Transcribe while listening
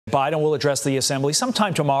Biden will address the assembly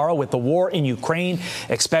sometime tomorrow with the war in Ukraine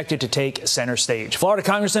expected to take center stage. Florida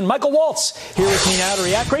Congressman Michael Waltz here with me now to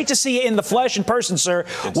react. Great to see you in the flesh, in person, sir.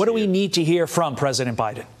 What do we need to hear from President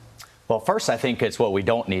Biden? Well, first, I think it's what we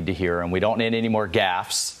don't need to hear, and we don't need any more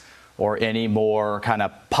gaffes or any more kind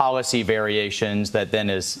of policy variations that then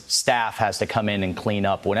his staff has to come in and clean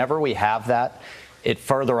up. Whenever we have that, it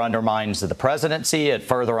further undermines the presidency. It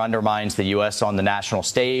further undermines the U.S. on the national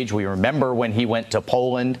stage. We remember when he went to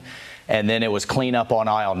Poland, and then it was clean up on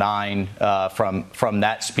aisle 9 from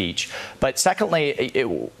that speech. But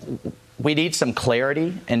secondly, we need some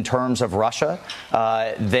clarity in terms of Russia.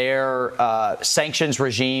 Their sanctions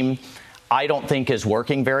regime, I don't think, is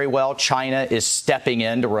working very well. China is stepping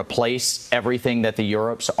in to replace everything that the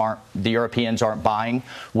Europeans aren't buying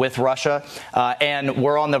with Russia. And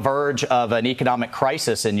we're on the verge of an economic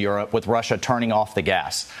crisis in Europe with Russia turning off the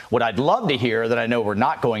gas. What I'd love to hear, that I know we're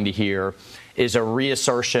not going to hear, is a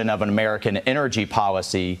reassertion of an American energy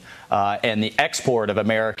policy and the export of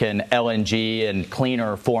American LNG and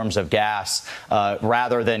cleaner forms of gas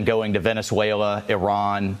rather than going to Venezuela,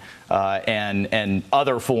 Iran, and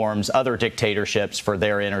other dictatorships for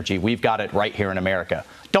their energy. We've got it right here in America.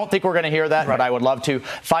 Don't think we're going to hear that, but I would love to.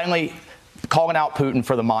 Finally, calling out Putin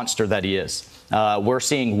for the monster that he is. We're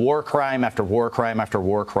seeing war crime after war crime after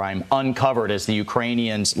war crime uncovered as the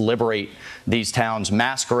Ukrainians liberate these towns,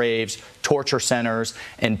 mass graves, torture centers,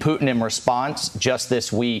 and Putin, in response, just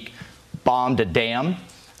this week, bombed a dam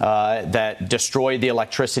that destroyed the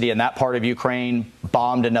electricity in that part of Ukraine,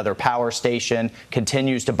 bombed another power station,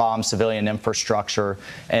 continues to bomb civilian infrastructure,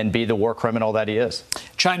 and be the war criminal that he is.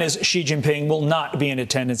 China's Xi Jinping will not be in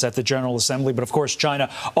attendance at the General Assembly, but of course China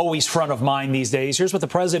always front of mind these days. Here's what the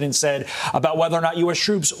president said about whether or not U.S.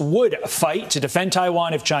 troops would fight to defend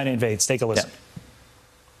Taiwan if China invades. Take a listen. Yeah.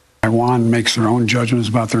 Taiwan makes their own judgments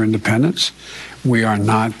about their independence. We are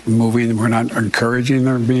not moving, we're not encouraging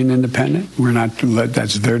their being independent. We're not,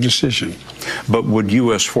 that's their decision. But would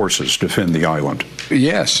U.S. forces defend the island?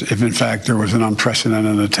 Yes, if in fact there was an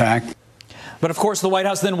unprecedented attack. But of course, the White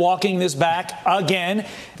House then walking this back again.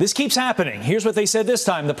 This keeps happening. Here's what they said this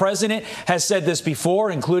time. The president has said this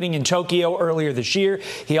before, including in Tokyo earlier this year.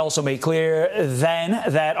 He also made clear then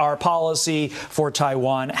that our policy for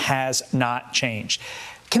Taiwan has not changed.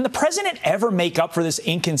 Can the president ever make up for this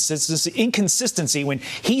inconsistency when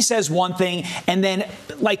he says one thing and then,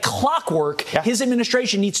 like clockwork, his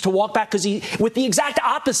administration needs to walk back with the exact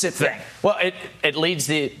opposite thing? Well, it leads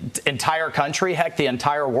the entire country, heck, the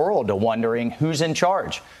entire world, to wondering who's in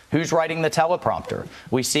charge. Who's writing the teleprompter?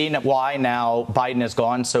 We've seen why now Biden has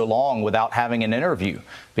gone so long without having an interview,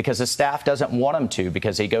 because his staff doesn't want him to,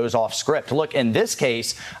 because he goes off script. Look, in this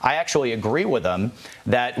case, I actually agree with him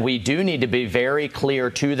that we do need to be very clear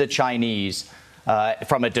to the Chinese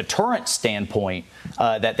from a deterrent standpoint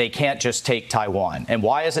that they can't just take Taiwan. And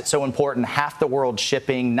why is it so important? Half the world's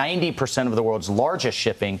shipping, 90% of the world's largest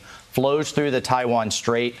shipping, flows through the Taiwan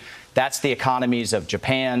Strait. That's the economies of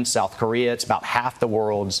Japan, South Korea. It's about half the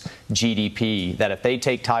world's GDP that if they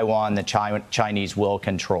take Taiwan, the Chinese will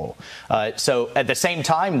control. So at the same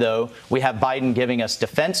time, though, we have Biden giving us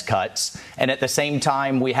defense cuts. And at the same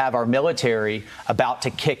time, we have our military about to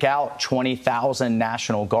kick out 20,000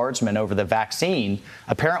 National Guardsmen over the vaccine.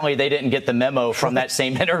 Apparently, they didn't get the memo from that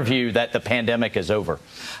same interview that the pandemic is over.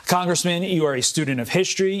 Congressman, you are a student of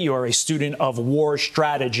history. You are a student of war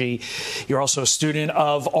strategy. You're also a student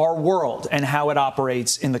of our world and how it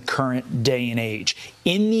operates in the current day and age.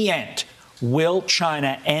 In the end, will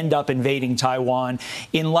China end up invading Taiwan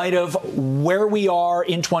in light of where we are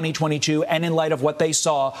in 2022 and in light of what they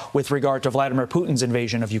saw with regard to Vladimir Putin's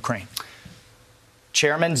invasion of Ukraine?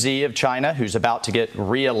 Chairman Xi of China, who's about to get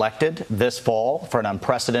reelected this fall for an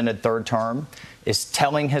unprecedented third term, is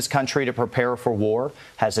telling his country to prepare for war,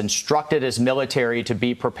 has instructed his military to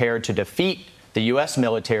be prepared to defeat the U.S.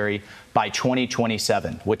 military by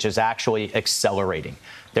 2027, which is actually accelerating.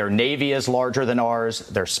 Their Navy is larger than ours.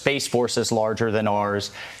 Their Space Force is larger than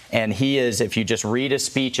ours. And he is, if you just read his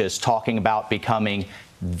speeches, talking about becoming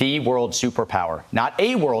the world superpower, not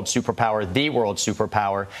a world superpower, the world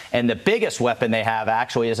superpower. And the biggest weapon they have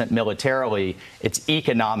actually isn't militarily, it's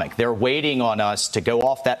economic. They're waiting on us to go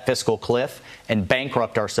off that fiscal cliff and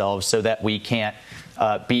bankrupt ourselves so that we can't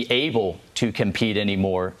be able to compete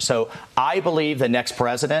anymore. So I believe the next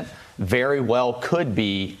president very well could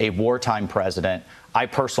be a wartime president. I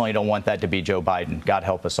personally don't want that to be Joe Biden. God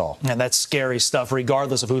help us all. And that's scary stuff,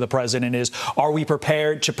 regardless of who the president is. Are we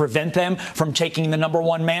prepared to prevent them from taking the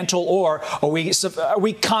 #1 mantle, or are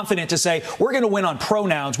we confident to say we're going to win on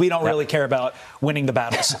pronouns? We don't really care about winning the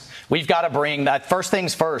battles. We've got to bring that. First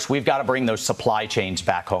things first, we've got to bring those supply chains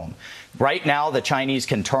back home. Right now, the Chinese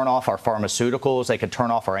can turn off our pharmaceuticals. They can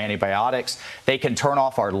turn off our antibiotics. They can turn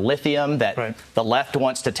off our lithium that the left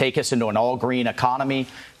wants to take us into an all-green economy.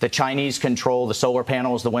 The Chinese control the solar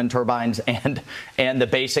panels, the wind turbines, and the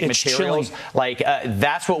basic materials. Chilling.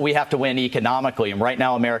 That's what we have to win economically. And right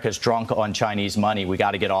now, America's drunk on Chinese money. We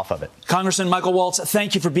got to get off of it. Congressman Michael Waltz,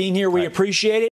 thank you for being here. We appreciate it.